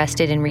been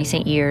arrested in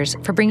recent years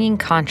for bringing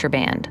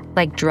contraband,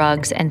 like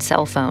drugs and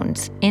cell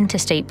phones, into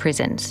state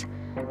prisons.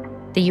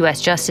 The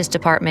U.S. Justice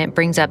Department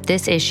brings up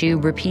this issue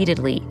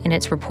repeatedly in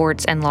its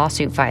reports and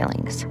lawsuit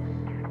filings.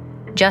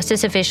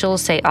 Justice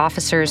officials say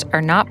officers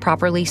are not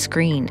properly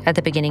screened at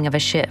the beginning of a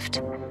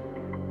shift.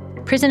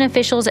 Prison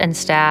officials and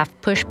staff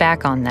push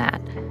back on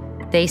that.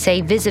 They say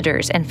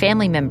visitors and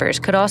family members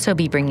could also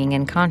be bringing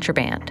in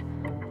contraband.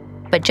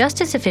 But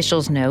justice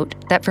officials note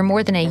that for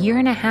more than a year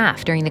and a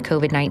half during the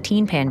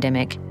COVID-19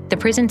 pandemic, the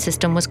prison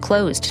system was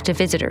closed to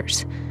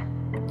visitors.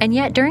 And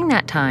yet during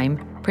that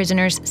time,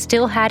 prisoners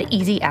still had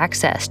easy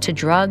access to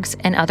drugs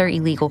and other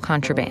illegal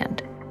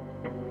contraband.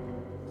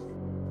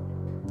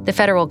 The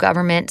federal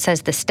government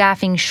says the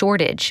staffing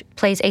shortage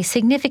plays a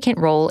significant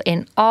role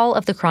in all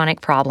of the chronic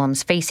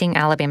problems facing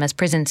Alabama's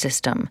prison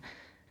system.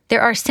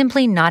 There are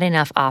simply not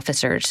enough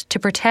officers to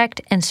protect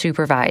and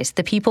supervise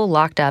the people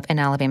locked up in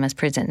Alabama's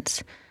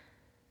prisons.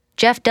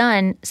 Jeff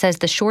Dunn says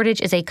the shortage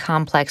is a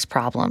complex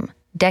problem,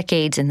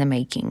 decades in the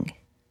making.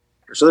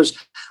 So there's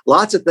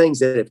lots of things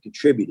that have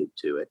contributed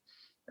to it.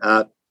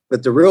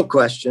 But the real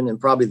question, and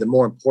probably the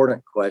more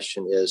important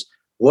question, is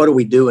what are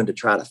we doing to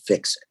try to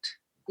fix it?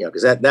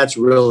 Because that's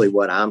really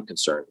what I'm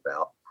concerned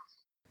about.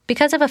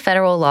 Because of a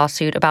federal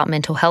lawsuit about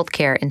mental health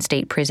care in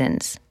state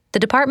prisons, the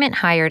department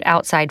hired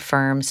outside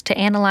firms to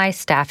analyze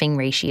staffing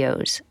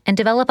ratios and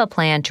develop a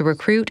plan to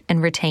recruit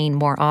and retain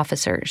more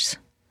officers.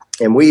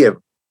 And we have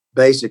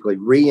basically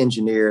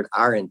re-engineered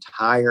our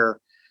entire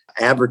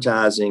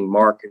advertising,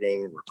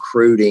 marketing,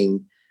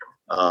 recruiting,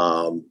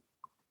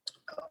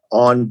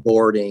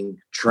 onboarding,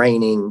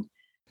 training.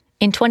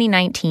 In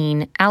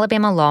 2019,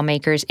 Alabama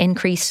lawmakers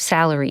increased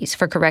salaries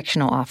for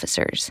correctional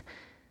officers.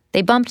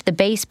 They bumped the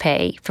base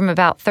pay from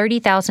about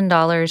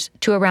 $30,000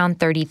 to around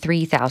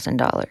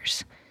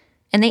 $33,000.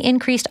 And they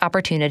increased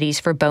opportunities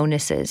for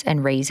bonuses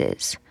and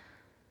raises.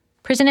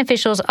 Prison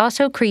officials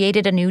also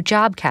created a new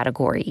job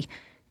category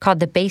called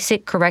the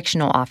Basic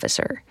Correctional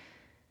Officer.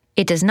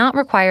 It does not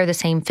require the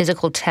same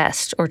physical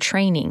tests or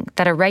training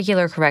that a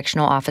regular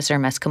correctional officer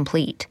must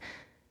complete.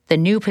 The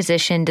new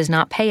position does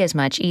not pay as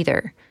much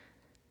either.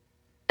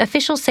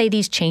 Officials say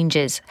these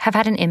changes have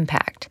had an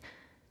impact.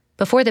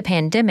 Before the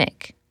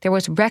pandemic, there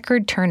was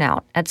record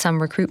turnout at some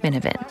recruitment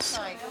events.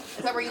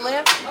 Is that where you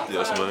live?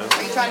 Yes, ma'am.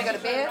 Are you trying to go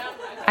to bed?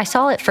 I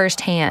saw it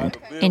firsthand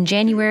in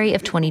January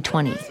of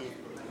 2020.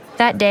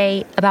 That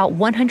day, about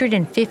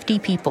 150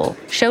 people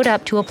showed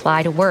up to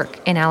apply to work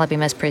in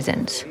Alabama's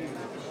prisons.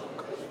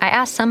 I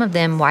asked some of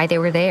them why they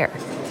were there.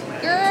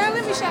 Girl,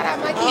 let me shout out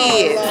my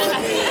kids.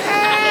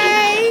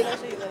 Hey!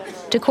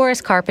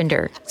 DeCoris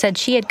Carpenter said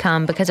she had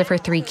come because of her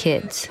 3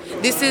 kids.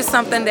 This is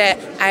something that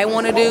I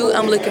want to do.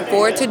 I'm looking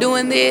forward to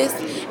doing this,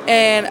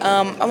 and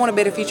I want a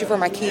better future for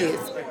my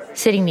kids.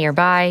 Sitting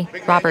nearby,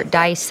 Robert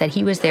Dice said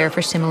he was there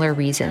for similar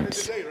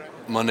reasons.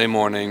 Monday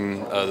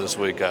morning this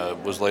week, I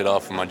was laid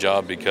off from my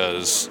job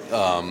because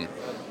the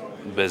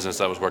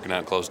business I was working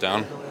at closed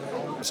down.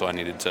 So I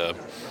needed to,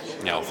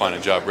 find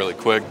a job really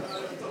quick.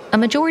 A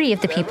majority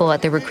of the people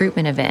at the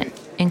recruitment event,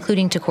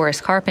 including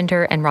DeCoris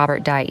Carpenter and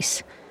Robert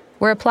Dice,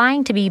 were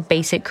applying to be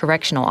basic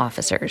correctional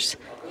officers,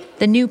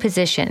 the new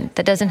position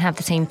that doesn't have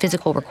the same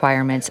physical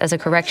requirements as a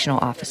correctional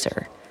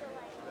officer.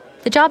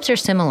 The jobs are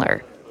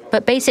similar,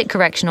 but basic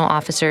correctional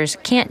officers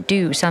can't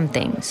do some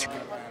things,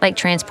 like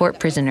transport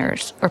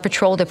prisoners or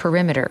patrol the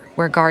perimeter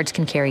where guards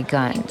can carry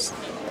guns.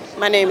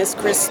 My name is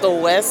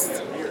Crystal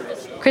West.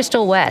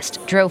 Crystal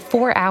West drove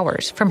 4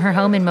 hours from her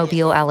home in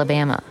Mobile,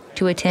 Alabama,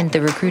 to attend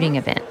the recruiting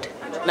event.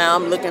 Now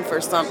I'm looking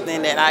for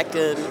something that I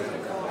could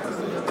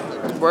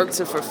work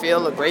to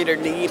fulfill a greater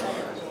need.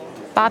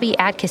 Bobby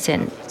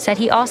Atkinson said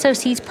he also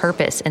sees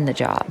purpose in the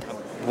job.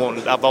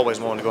 I've always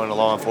wanted to go into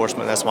law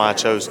enforcement. That's why I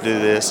chose to do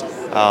this.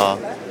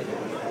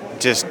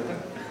 Just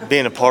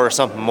being a part of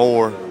something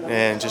more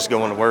and just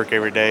going to work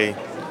every day.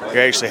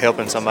 You're actually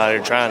helping somebody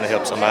or trying to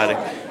help somebody.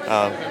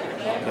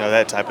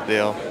 That type of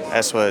deal.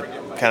 That's what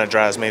kind of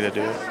drives me to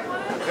do it.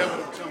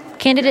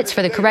 Candidates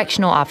for the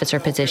correctional officer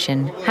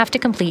position have to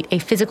complete a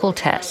physical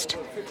test.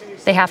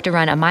 They have to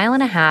run 1.5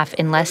 miles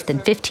in less than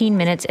 15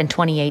 minutes and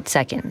 28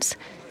 seconds,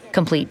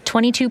 complete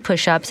 22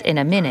 push-ups in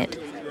a minute,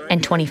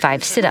 and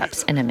 25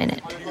 sit-ups in a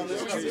minute.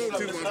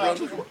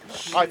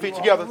 All right, feet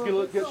together.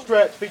 Get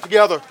stretched. Feet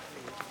together.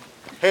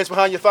 Hands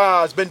behind your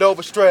thighs. Bend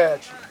over,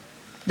 stretch.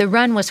 The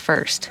run was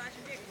first.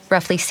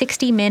 Roughly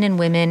 60 men and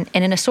women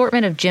in an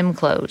assortment of gym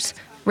clothes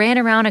ran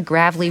around a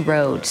gravelly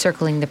road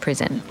circling the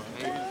prison.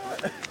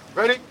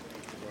 Ready?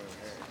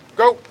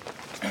 Go.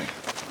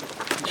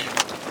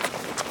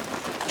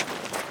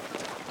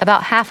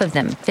 About half of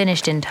them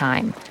finished in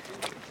time.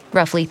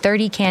 Roughly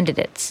 30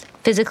 candidates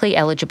physically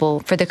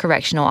eligible for the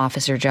correctional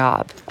officer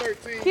job.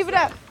 Keep it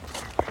up.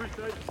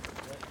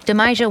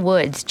 Demijah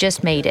Woods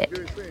just made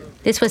it.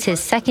 This was his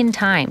second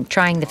time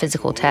trying the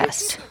physical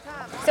test.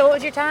 So what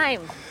was your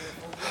time?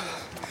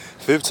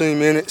 15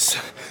 minutes,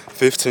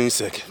 15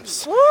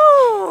 seconds.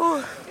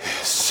 Woo!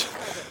 Yes.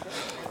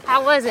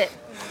 How was it?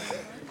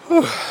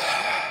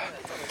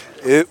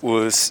 It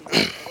was,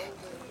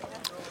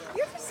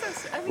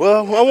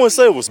 well, I wouldn't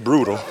say it was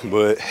brutal,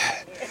 but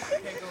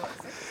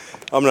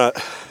I'm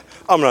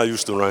not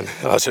used to running.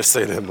 I'll just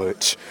say that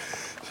much.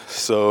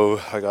 So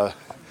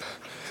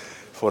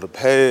for the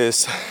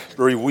past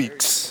 3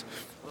 weeks,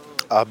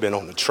 I've been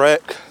on the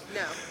track,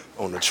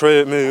 on the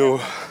treadmill,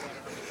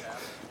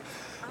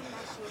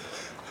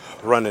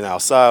 running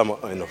outside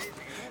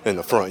in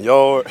the front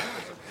yard,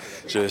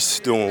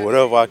 just doing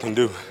whatever I can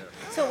do.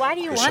 So why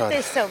do you want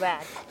this so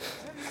bad?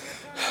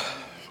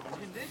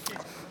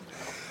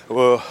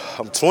 Well,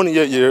 I'm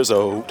 28 years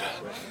old.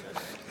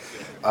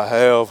 I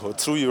have a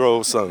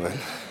 2-year-old son.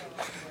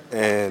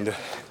 And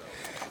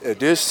at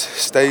this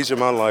stage of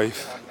my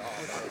life,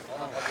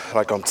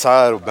 I'm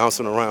tired of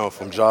bouncing around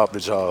from job to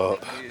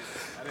job,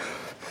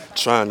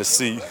 trying to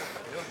see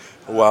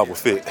where I would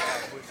fit.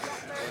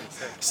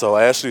 So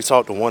I actually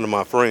talked to one of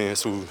my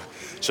friends who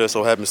just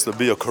so happens to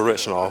be a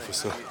correctional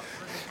officer.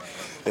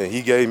 And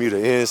he gave me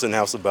the ins and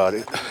outs about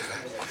it,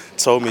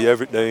 told me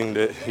everything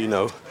that,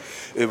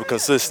 it would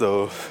consist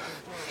of.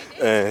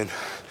 And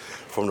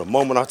from the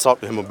moment I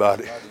talked to him about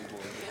it,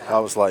 I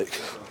was like,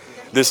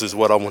 this is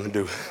what I want to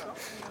do.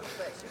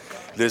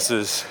 This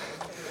is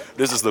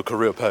the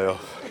career path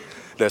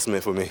that's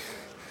meant for me.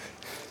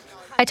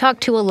 I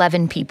talked to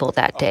 11 people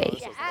that day.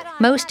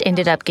 Most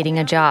ended up getting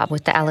a job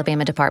with the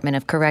Alabama Department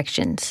of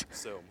Corrections.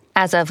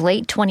 As of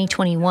late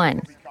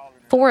 2021,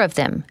 4 of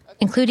them,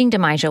 including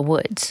Demijah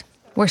Woods,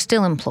 were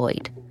still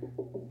employed.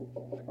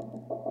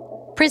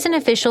 Prison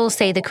officials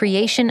say the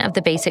creation of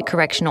the basic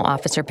correctional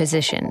officer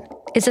position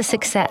is a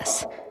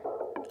success.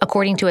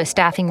 According to a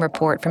staffing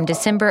report from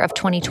December of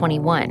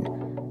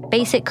 2021,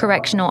 basic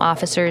correctional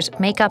officers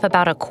make up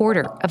about a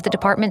quarter of the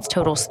department's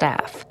total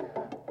staff.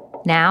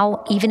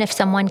 Now, even if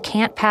someone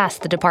can't pass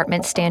the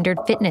department's standard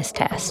fitness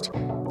test,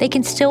 they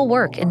can still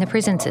work in the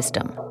prison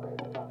system.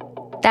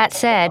 That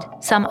said,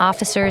 some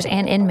officers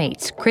and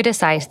inmates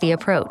criticize the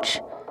approach.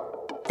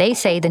 They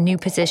say the new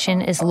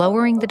position is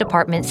lowering the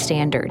department's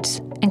standards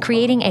and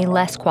creating a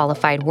less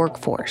qualified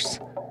workforce.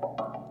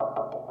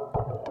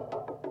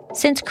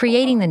 Since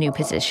creating the new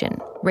position,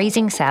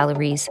 raising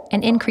salaries,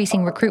 and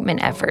increasing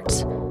recruitment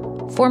efforts,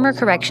 former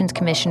Corrections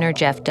Commissioner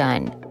Jeff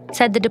Dunn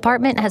said the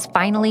department has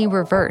finally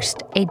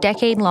reversed a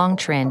decade-long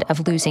trend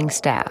of losing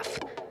staff.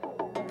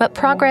 But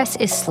progress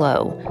is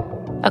slow.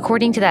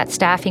 According to that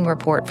staffing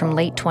report from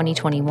late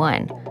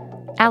 2021,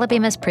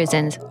 Alabama's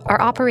prisons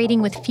are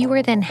operating with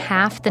fewer than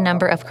half the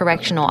number of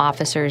correctional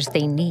officers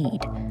they need.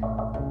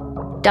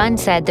 Dunn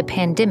said the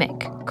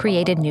pandemic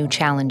created new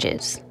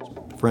challenges.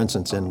 For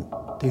instance, in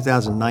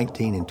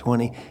 2019 and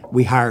 20,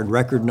 we hired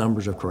record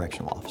numbers of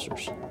correctional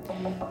officers.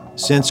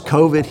 Since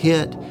COVID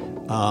hit,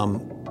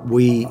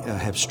 we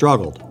have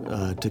struggled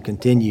to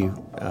continue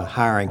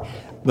hiring.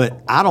 But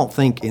I don't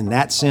think in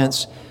that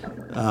sense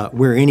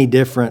we're any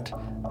different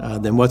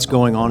than what's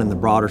going on in the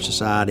broader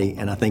society,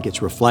 and I think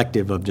it's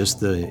reflective of just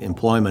the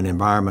employment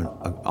environment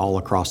all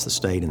across the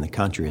state and the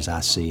country as I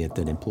see it,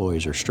 that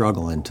employers are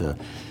struggling to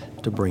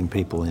bring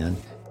people in.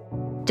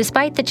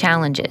 Despite the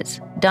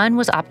challenges, Dunn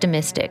was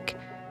optimistic.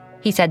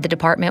 He said the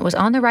department was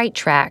on the right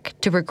track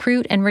to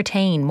recruit and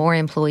retain more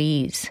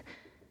employees,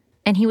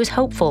 and he was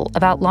hopeful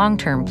about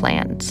long-term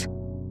plans.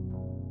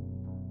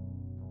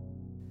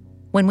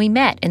 When we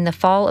met in the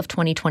fall of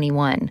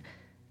 2021,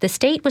 the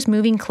state was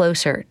moving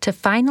closer to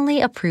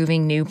finally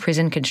approving new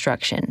prison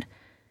construction.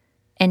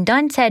 And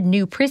Dunn said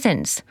new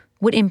prisons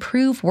would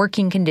improve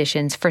working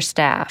conditions for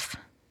staff.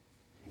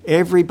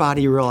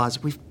 Everybody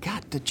realized we've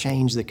got to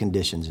change the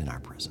conditions in our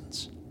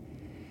prisons.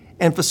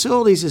 And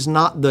facilities is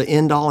not the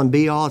end-all and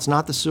be-all. It's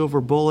not the silver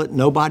bullet.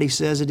 Nobody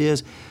says it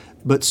is.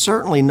 But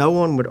certainly no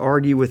one would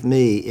argue with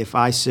me if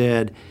I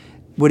said,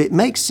 would it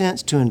make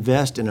sense to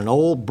invest in an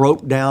old,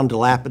 broke-down,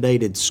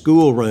 dilapidated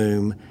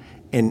schoolroom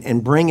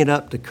and bring it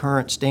up to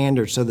current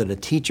standards so that a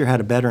teacher had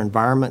a better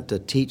environment to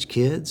teach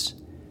kids?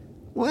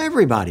 Well,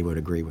 everybody would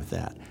agree with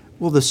that.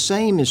 Well, the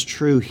same is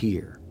true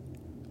here.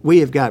 We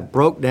have got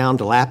broke-down,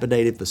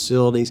 dilapidated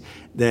facilities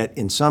that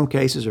in some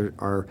cases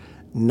are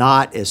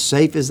not as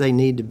safe as they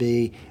need to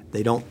be.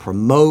 They don't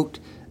promote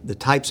the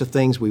types of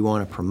things we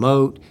want to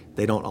promote.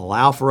 They don't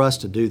allow for us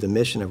to do the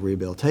mission of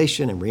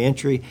rehabilitation and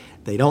reentry.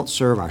 They don't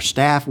serve our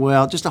staff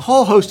well, just a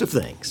whole host of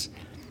things.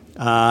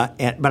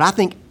 But I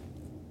think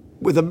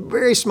with a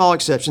very small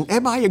exception,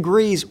 everybody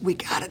agrees we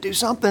got to do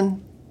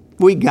something.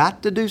 We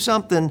got to do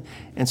something.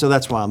 And so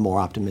that's why I'm more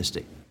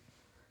optimistic.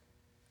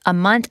 A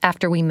month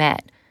after we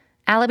met,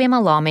 Alabama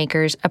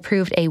lawmakers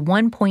approved a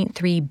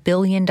 $1.3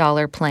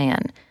 billion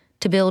plan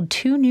to build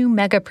 2 new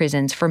mega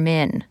prisons for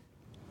men.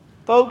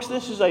 Folks,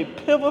 this is a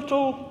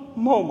pivotal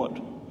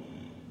moment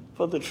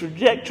for the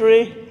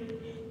trajectory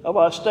of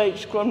our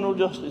state's criminal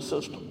justice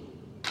system.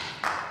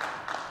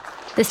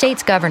 The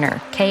state's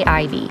governor, Kay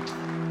Ivey,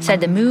 said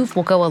the move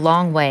will go a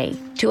long way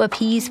to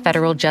appease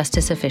federal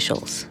justice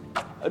officials.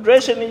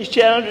 Addressing these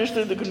challenges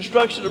through the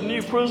construction of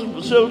new prison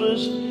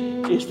facilities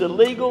is the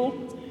legal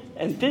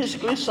and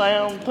physically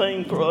sound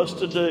thing for us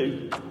to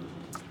do.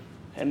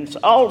 And it's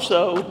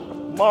also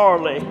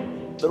morally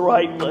the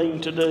right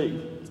thing to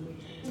do.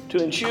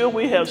 To ensure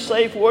we have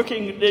safe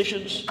working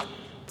conditions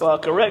for our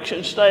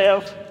correction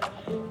staff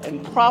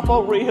and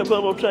proper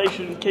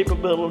rehabilitation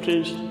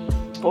capabilities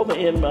for the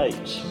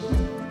inmates.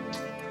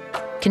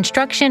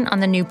 Construction on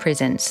the new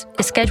prisons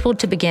is scheduled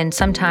to begin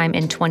sometime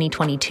in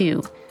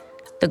 2022.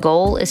 The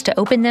goal is to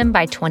open them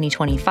by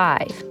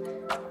 2025.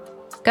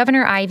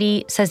 Governor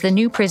Ivey says the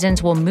new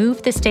prisons will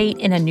move the state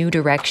in a new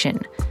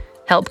direction,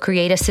 help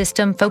create a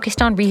system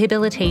focused on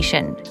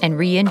rehabilitation and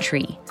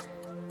reentry.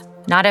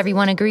 Not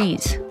everyone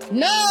agrees.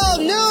 No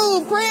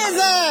new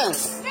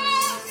prisons!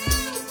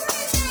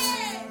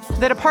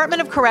 The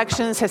Department of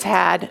Corrections has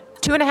had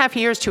 2.5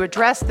 years to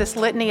address this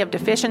litany of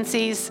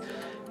deficiencies.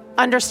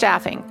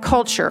 Understaffing,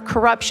 culture,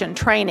 corruption,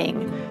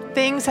 training.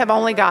 Things have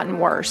only gotten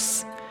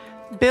worse.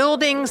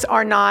 Buildings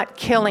are not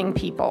killing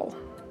people.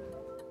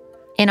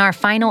 In our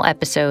final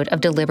episode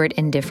of Deliberate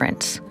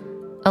Indifference,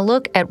 a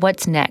look at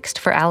what's next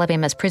for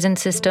Alabama's prison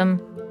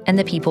system and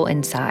the people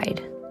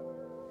inside.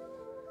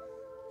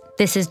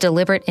 This is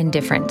Deliberate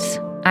Indifference.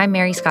 I'm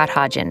Mary Scott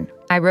Hodgen.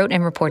 I wrote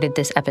and reported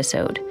this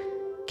episode.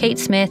 Kate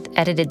Smith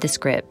edited the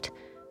script.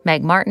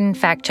 Meg Martin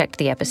fact-checked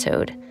the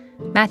episode.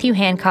 Matthew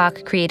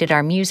Hancock created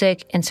our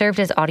music and served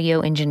as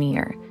audio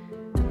engineer.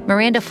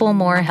 Miranda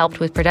Fulmore helped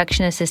with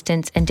production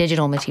assistance and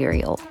digital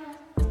material.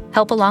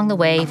 Help along the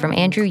way from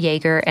Andrew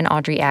Yeager and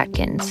Audrey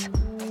Atkins.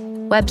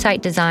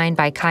 Website design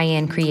by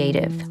Cayenne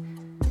Creative.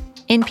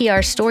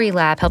 NPR's Story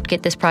Lab helped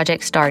get this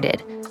project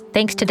started,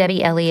 thanks to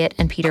Debbie Elliott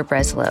and Peter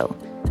Breslow.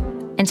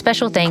 And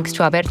special thanks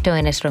to Alberto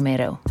Enes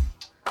Romero.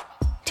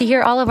 To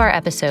hear all of our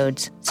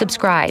episodes,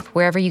 subscribe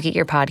wherever you get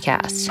your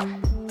podcasts.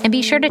 And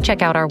be sure to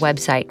check out our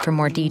website for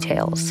more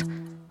details.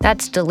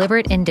 That's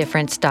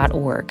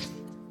deliberateindifference.org.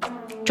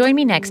 Join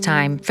me next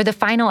time for the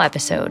final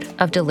episode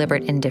of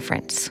Deliberate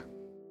Indifference.